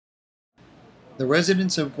The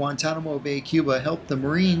residents of Guantanamo Bay, Cuba helped the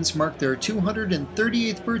Marines mark their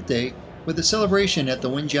 238th birthday with a celebration at the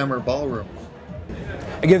Windjammer Ballroom.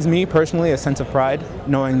 It gives me personally a sense of pride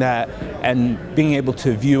knowing that and being able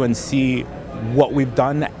to view and see what we've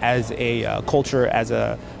done as a culture, as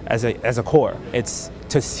a core. It's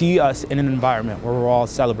to see us in an environment where we're all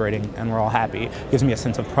celebrating and we're all happy. It gives me a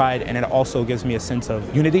sense of pride, and it also gives me a sense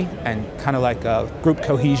of unity and kind of like a group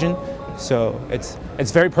cohesion. So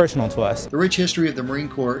it's very personal to us. The rich history of the Marine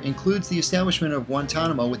Corps includes the establishment of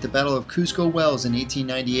Guantanamo with the Battle of Cusco Wells in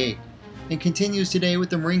 1898, and continues today with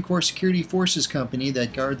the Marine Corps Security Forces Company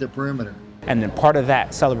that guard the perimeter. And then part of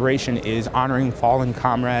that celebration is honoring fallen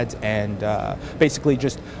comrades and basically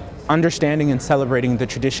just understanding and celebrating the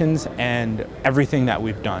traditions and everything that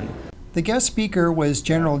we've done. The guest speaker was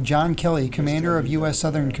General John Kelly, commander of U.S.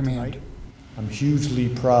 Southern Command. I'm hugely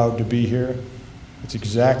proud to be here. It's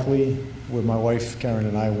exactly where my wife Karen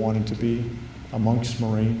and I wanted to be, amongst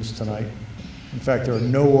Marines tonight. In fact, there are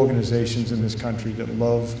no organizations in this country that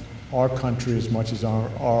love our country as much as our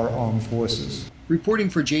armed forces.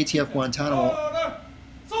 Reporting for JTF Guantanamo,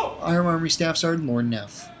 I'm Army Staff Sergeant Lord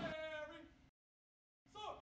Neff.